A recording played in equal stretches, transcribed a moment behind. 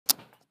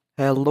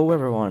Hello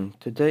everyone,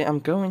 today I'm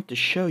going to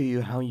show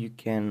you how you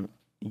can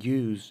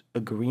use a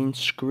green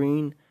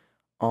screen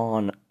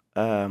on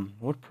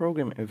what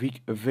program?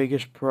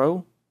 Vegas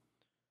Pro.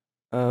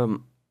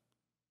 Um,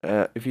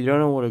 if you don't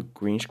know what a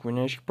green screen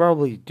is, you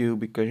probably do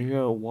because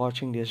you're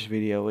watching this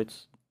video.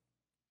 It's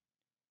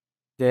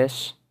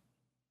this.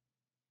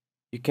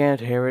 You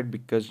can't hear it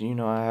because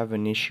I have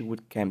an issue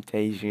with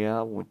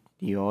Camtasia with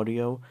the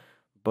audio,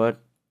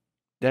 but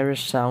there is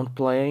sound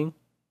playing.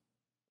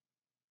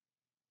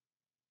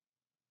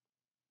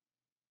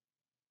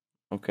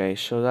 Okay,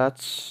 so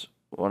that's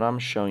what I'm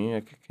showing you.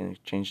 I can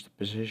change the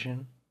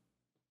position.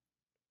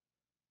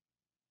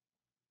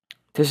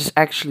 This is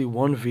actually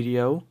one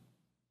video,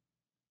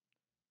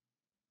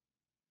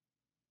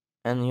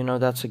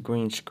 and that's a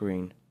green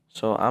screen.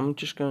 So I'm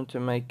just going to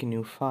make a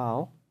new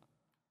file,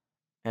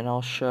 and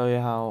I'll show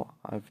you how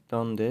I've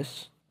done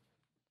this.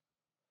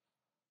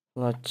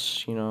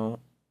 Let's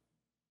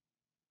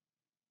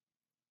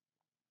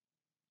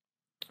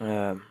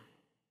um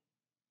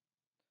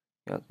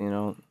got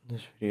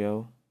this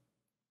video.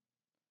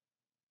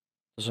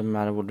 Doesn't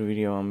matter what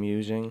video I'm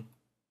using.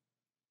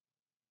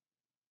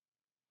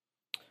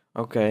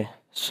 Okay,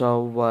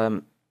 so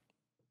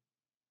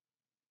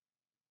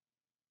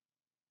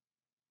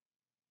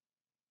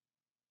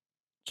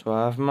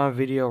I have my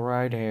video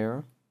right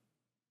here.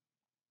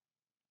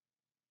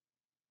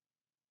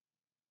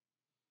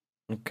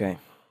 Okay,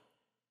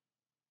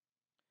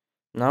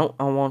 now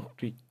I want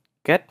to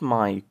get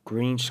my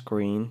green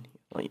screen.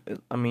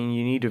 I mean,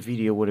 you need a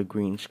video with a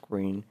green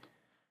screen.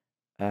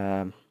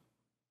 um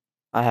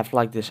I have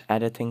like this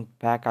editing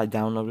pack I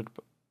downloaded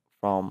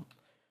from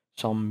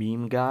some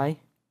meme guy.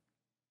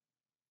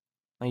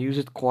 I use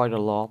it quite a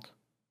lot.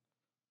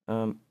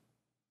 Um,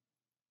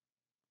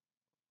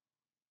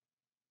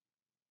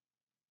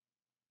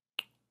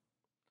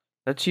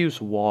 let's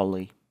use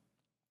Wally.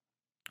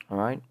 All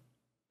right,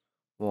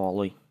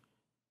 Wally.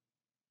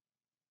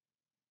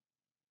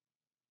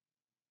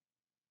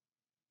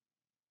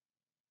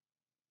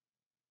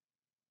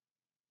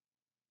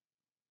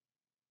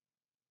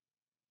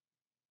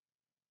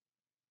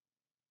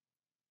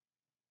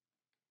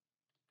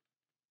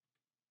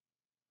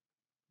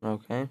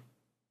 Okay,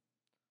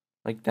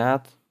 like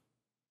that.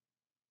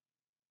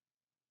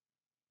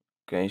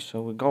 Okay,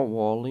 so we got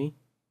Wally.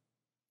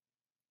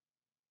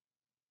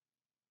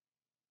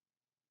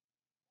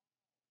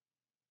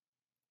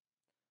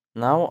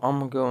 Now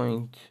I'm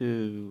going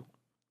to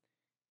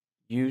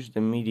use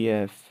the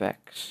media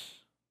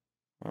effects.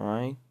 All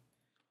right.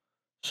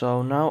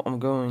 So now I'm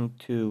going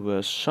to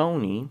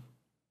Sony,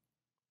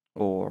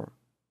 or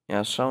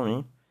yeah,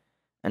 Sony,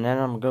 and then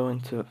I'm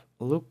going to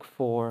look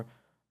for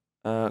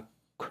uh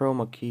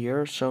chroma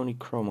keyer. Sony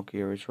chroma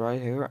keyer is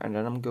right here, and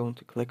then I'm going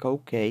to click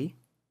OK,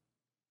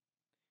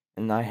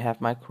 and I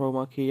have my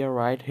chroma keyer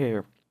right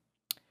here.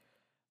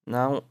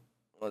 Now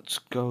let's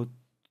go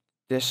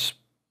this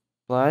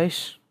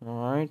place.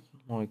 All right,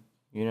 like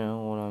you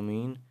know what I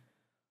mean.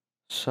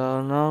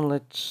 So now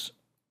let's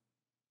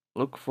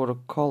look for the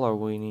color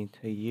we need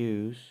to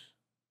use.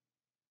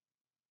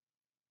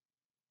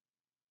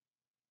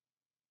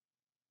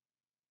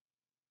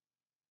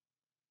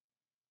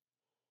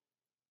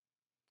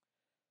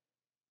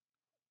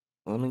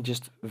 Let me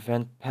just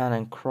vent pan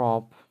and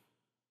crop,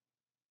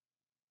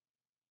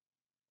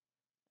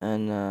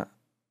 and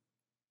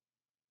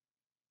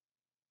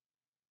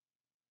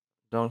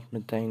don't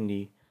maintain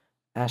the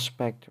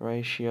aspect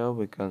ratio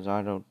because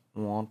I don't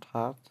want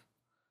that.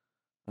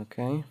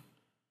 Okay.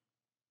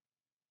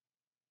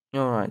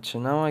 Alright, so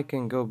now I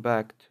can go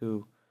back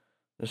to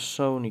the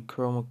Sony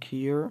chroma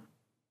keyer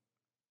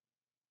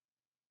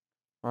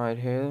right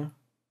here,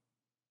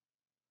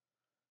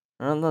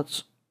 and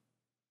let's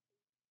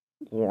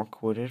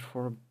work with it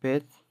for a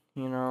bit,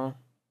 you know.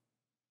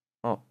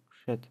 Oh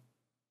shit.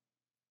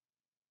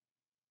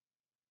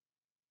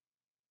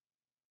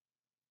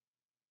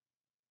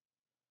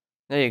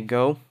 There you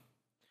go.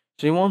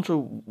 So you want to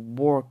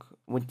work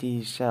with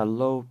these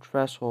low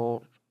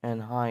threshold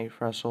and high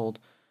threshold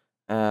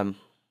um,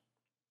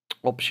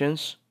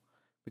 options,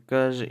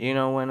 because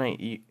when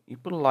you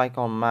put like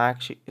on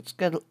max,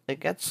 it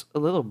gets a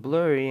little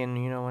blurry, and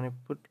when you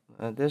put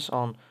this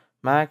on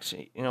max,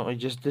 it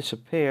just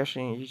disappears,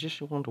 and you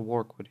just want to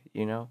work with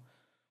it. So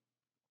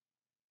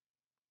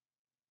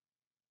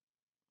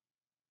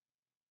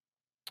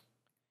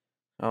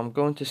I'm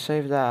going to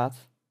save that,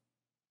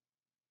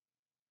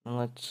 and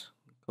let's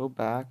go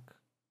back.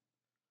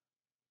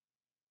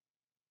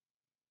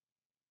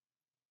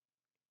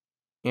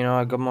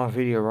 I got my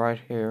video right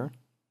here.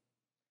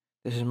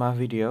 This is my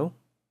video,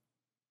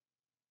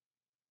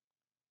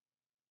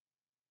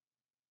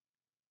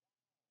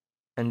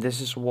 and this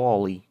is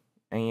Wally,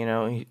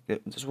 and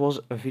this was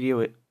a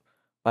video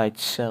by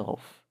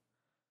itself.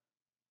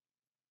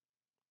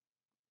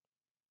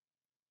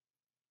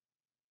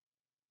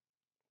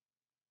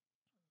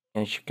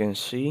 As you can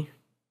see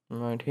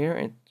right here,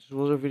 it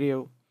was a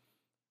video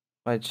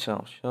by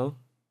itself. So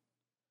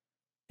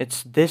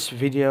it's this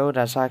video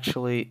that's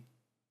actually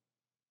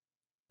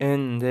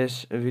in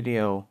this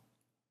video.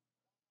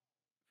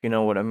 you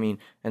know what I mean.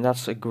 And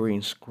that's a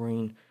green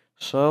screen.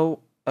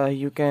 So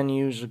you can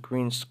use a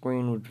green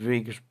screen with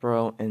Vegas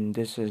Pro, and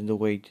this is the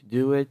way to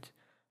do it.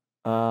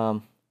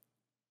 Um,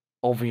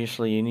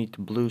 Obviously you need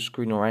the blue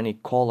screen or any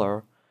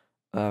color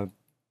uh,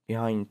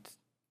 behind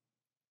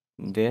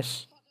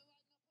this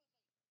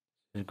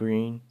is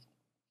green,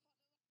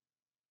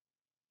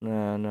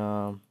 and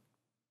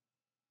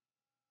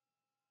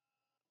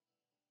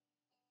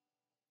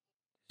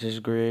this is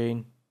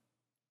green.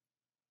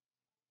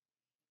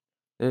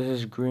 This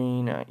is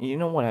green. You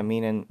know what I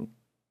mean, and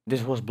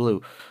this was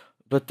blue,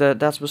 but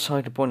that's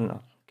beside the point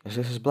now, because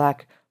this is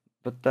black.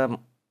 But that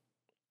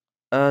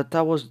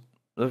was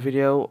the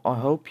video. I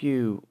hope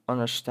you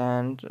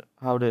understand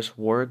how this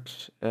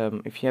works.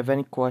 If you have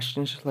any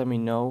questions, let me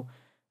know,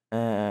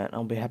 and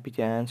I'll be happy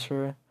to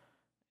answer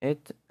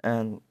it.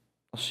 And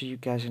I'll see you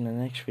guys in the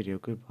next video.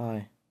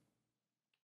 Goodbye.